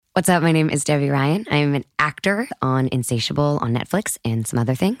What's up? My name is Debby Ryan. I'm an actor on Insatiable on Netflix and some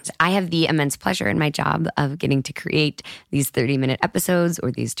other things. I have the immense pleasure in my job of getting to create these 30-minute episodes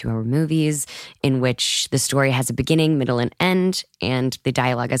or these 2-hour movies in which the story has a beginning, middle, and end, and the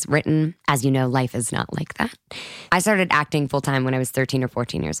dialogue is written. As you know, life is not like that. I started acting full-time when I was 13 or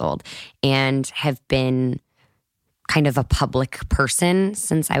 14 years old and have been kind of a public person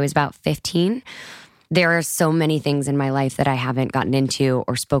since I was about 15. There are so many things in my life that I haven't gotten into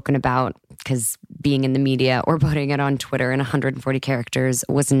or spoken about because being in the media or putting it on Twitter in 140 characters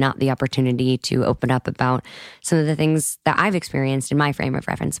was not the opportunity to open up about some of the things that I've experienced in my frame of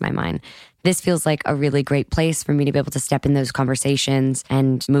reference in my mind. This feels like a really great place for me to be able to step in those conversations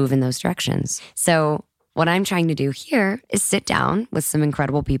and move in those directions. So what I'm trying to do here is sit down with some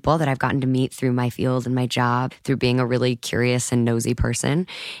incredible people that I've gotten to meet through my field and my job, through being a really curious and nosy person,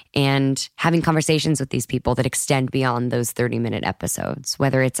 and having conversations with these people that extend beyond those 30-minute episodes,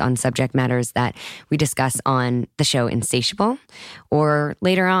 whether it's on subject matters that we discuss on the show Insatiable, or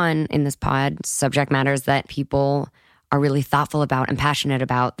later on in this pod, subject matters that people are really thoughtful about and passionate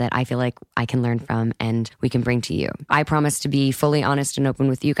about that I feel like I can learn from and we can bring to you. I promise to be fully honest and open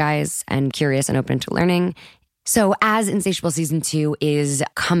with you guys and curious and open to learning. So as Insatiable Season 2 is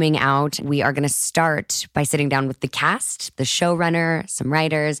coming out, we are going to start by sitting down with the cast, the showrunner, some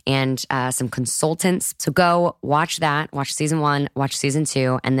writers, and some consultants. So go watch that, watch Season 1, watch Season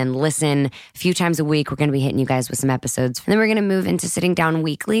 2, and then listen a few times a week. We're going to be hitting you guys with some episodes. And then we're going to move into sitting down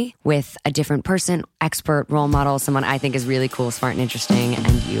weekly with a different person, expert, role model, someone I think is really cool, smart, and interesting,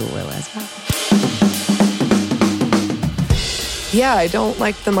 and you will as well. Yeah, I don't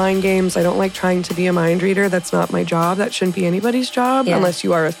like the mind games. I don't like trying to be a mind reader. That's not my job. That shouldn't be anybody's job. Yeah. Unless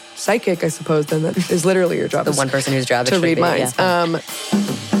you are a psychic, I suppose, then that is literally your job. The one person whose job to read minds. Yeah.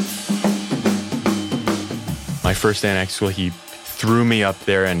 My first day in acting school, he threw me up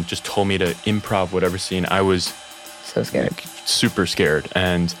there and just told me to improv whatever scene. I was so scared. Super scared.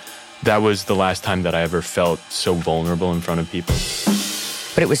 And that was the last time that I ever felt so vulnerable in front of people.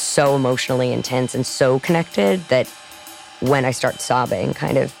 But it was so emotionally intense and so connected that when I start sobbing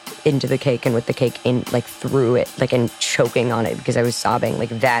kind of into the cake and with the cake in, like through it, like and choking on it because I was sobbing, like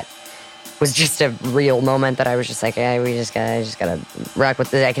that was just a real moment that I was just like, hey, I just gotta rock with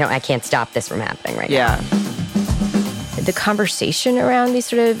this. I can't stop this from happening right now. The conversation around these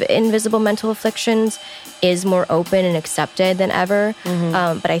sort of invisible mental afflictions is more open and accepted than ever.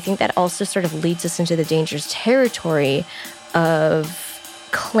 Mm-hmm. But I think that also sort of leads us into the dangerous territory of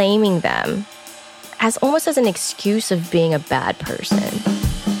claiming them as almost as an excuse of being a bad person.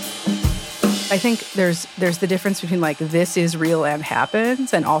 I think there's the difference between like this is real and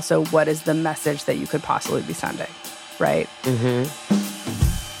happens, and also what is the message that you could possibly be sending, right? Mm-hmm.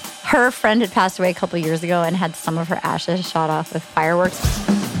 Her friend had passed away a couple years ago and had some of her ashes shot off with fireworks,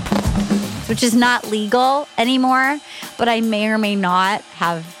 which is not legal anymore, but I may or may not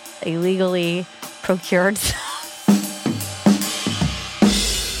have illegally procured.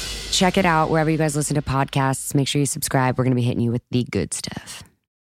 Check it out wherever you guys listen to podcasts. Make sure you subscribe. We're going to be hitting you with the good stuff.